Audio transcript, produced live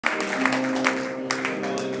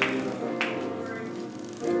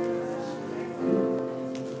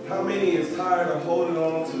tired of holding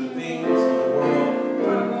on to the things of the world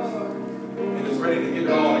and is ready to give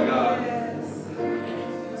it all to God.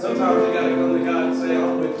 Sometimes you got to come to God and say,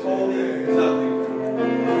 I'm withholding nothing.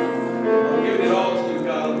 I'm giving it all to you,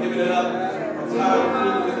 God. I'm giving it up. I'm tired of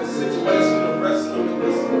dealing with this situation, of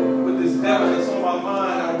wrestling with this devil that's on my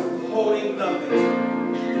mind. I'm withholding nothing.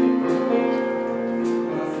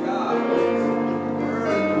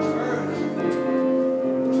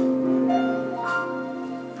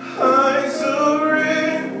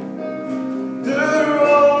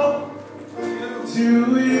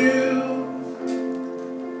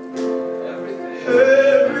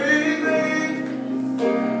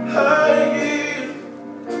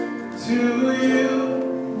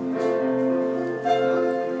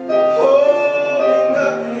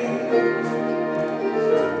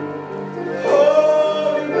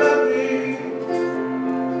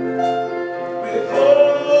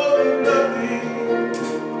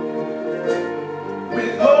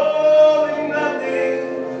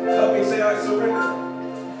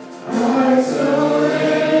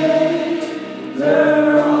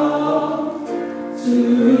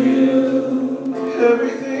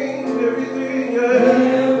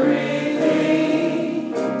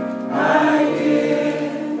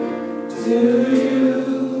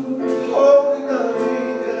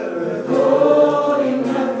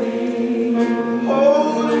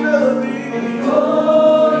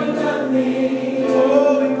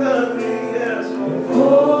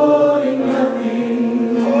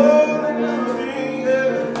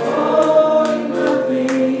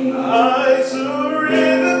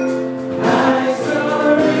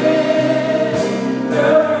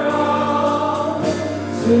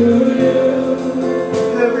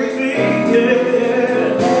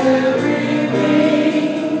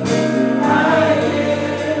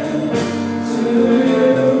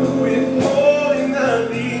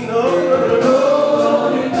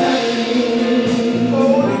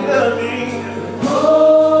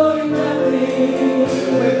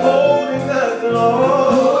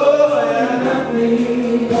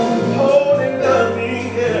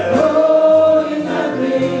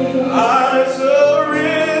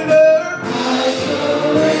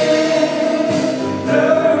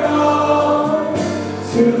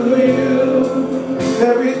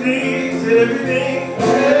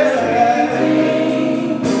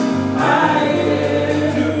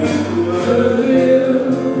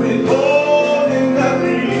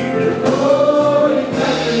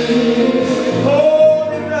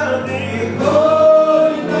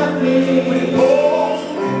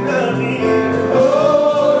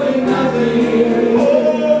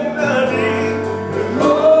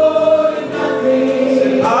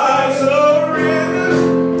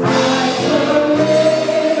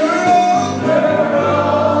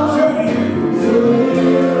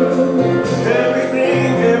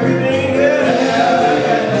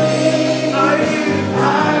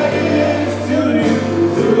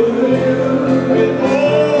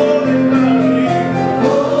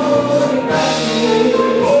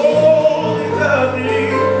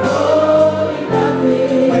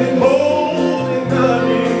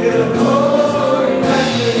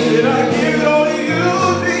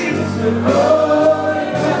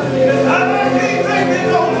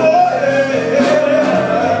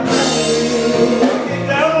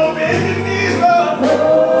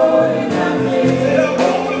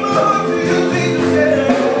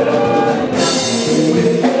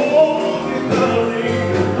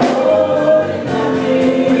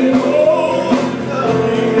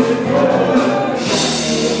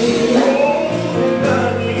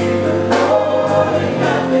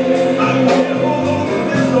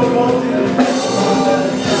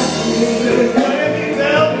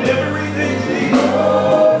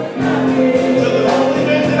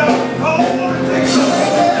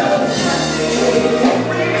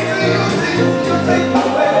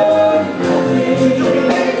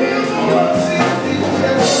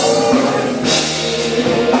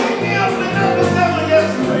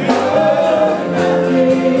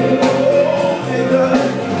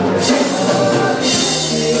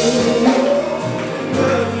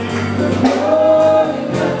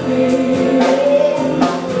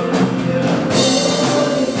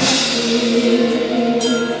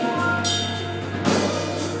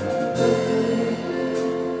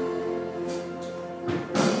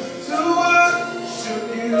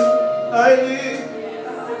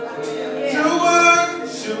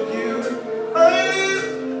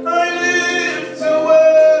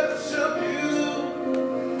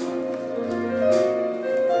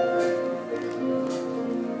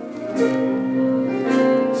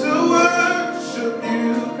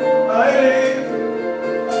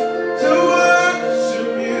 To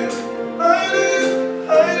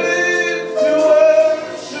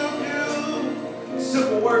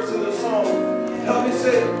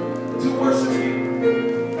say, to worship you.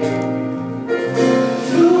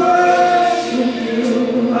 To worship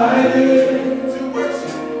you, I live. To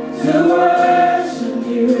worship. To worship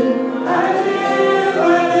you, I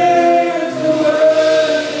live to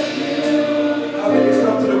worship you. How many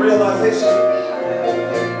come to the realization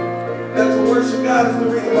that to worship God is the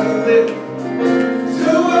reason why you live?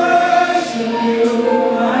 To worship you,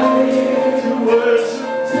 I live. To worship.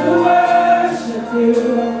 To worship you,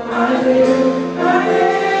 I live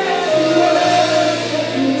to worship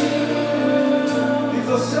you. These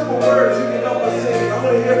are simple words you can help us sing. I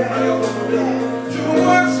want to hear everybody else on the rhythm. To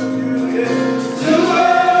worship you, yeah. To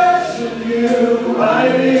worship you, I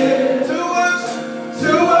live. To worship.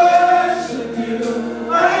 To worship you,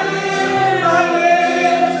 I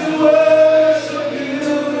live to worship you.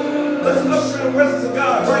 Let's usher in the presence of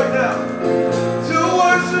God right now. To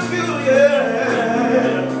worship you,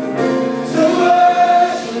 yeah. To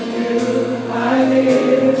worship you, I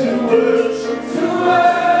live To worship. to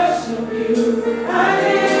worship you. I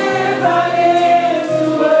live to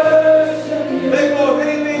worship you. Let go of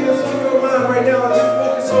anything that's on your mind right now and just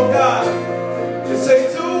focus on God. And say,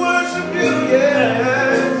 to worship you,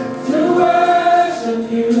 yeah. To worship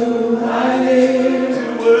you, I live To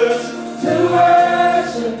worship. to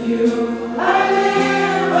worship you. I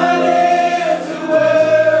live to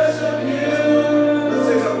worship you. Let's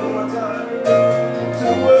say that one more time. To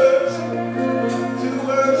worship. To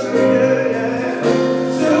worship, yeah, yeah.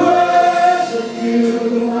 To worship you,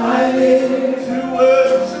 I live To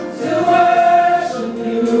worship. to worship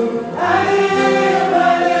you. I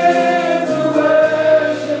live to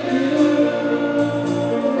worship you.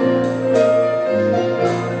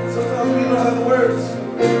 Sometimes we don't have the words.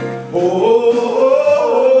 Oh,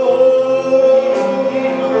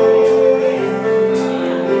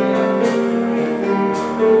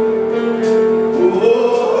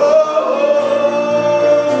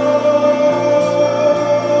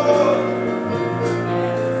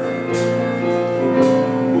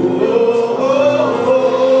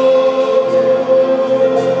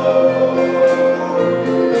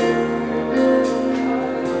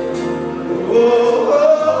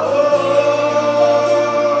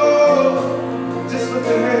 oh, just lift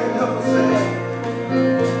your hands and help us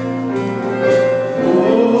say,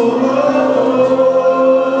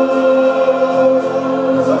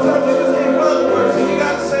 sometimes you just can't find the words, and you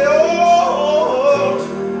got to say, oh.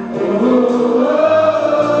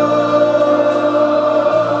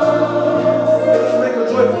 Let's make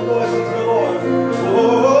a joyful noise unto the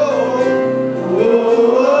Lord.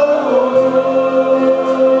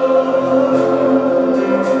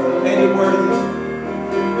 Ain't he worthy?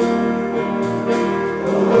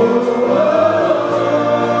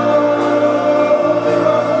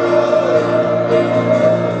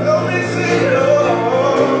 Help me sing,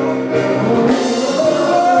 oh.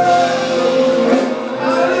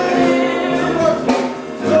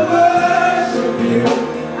 To worship you,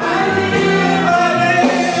 I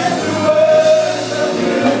live to worship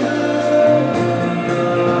you.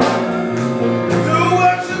 To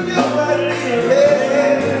worship you, I live,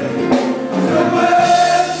 yeah. To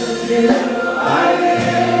worship you, I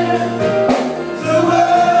live to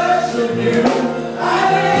worship you. I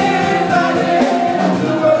live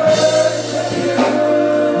to worship you.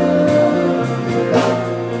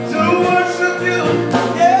 To worship you,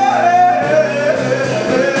 yeah.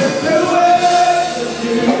 To worship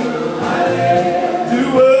you, I live To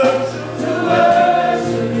worship. to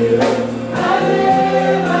worship you. I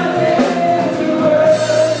live to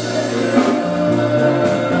worship you.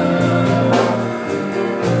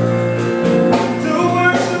 To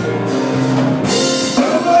worship. To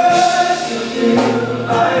worship you,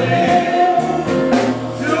 I live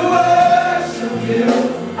to worship you.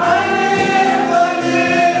 I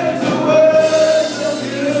live to worship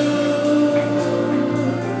you.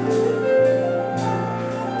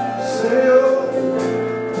 Say, oh.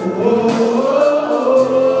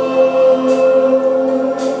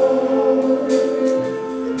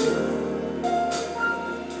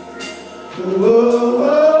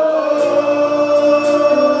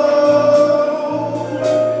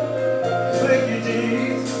 Thank you,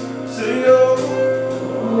 Jesus. Say, oh.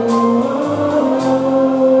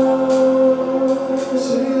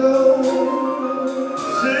 Say, oh.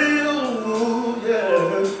 Say, oh,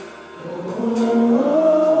 yeah.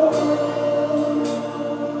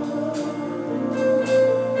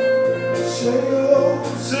 Say, oh.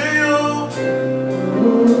 Say,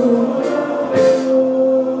 oh.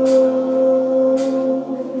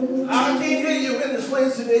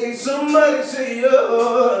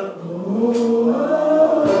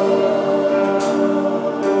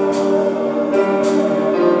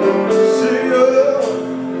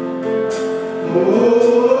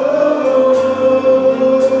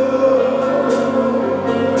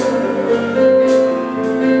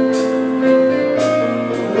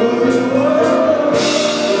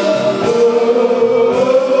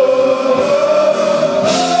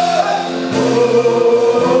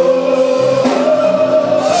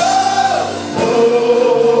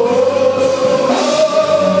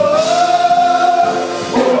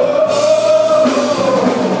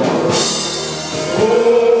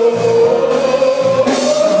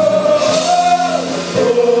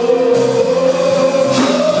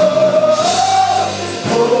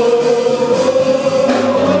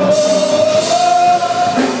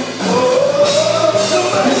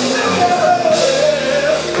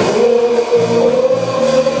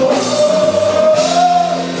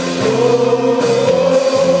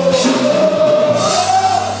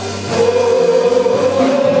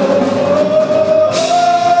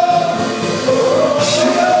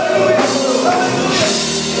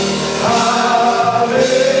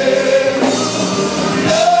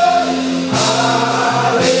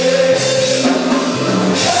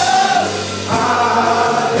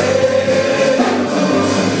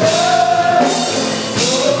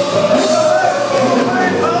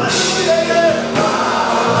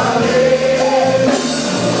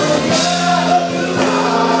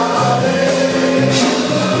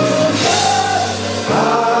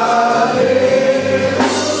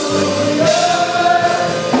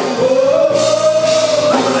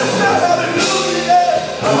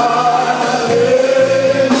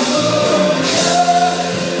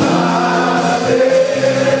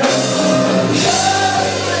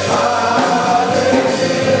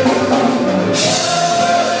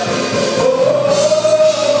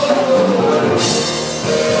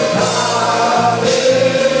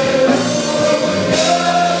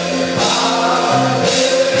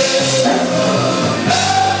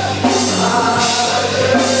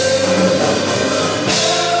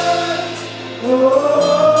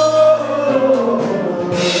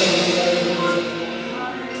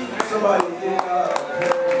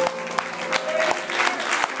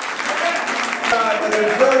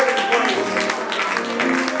 deserve His praise.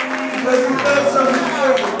 Because He loves us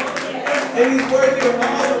forever. And He's worthy of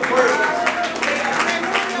all the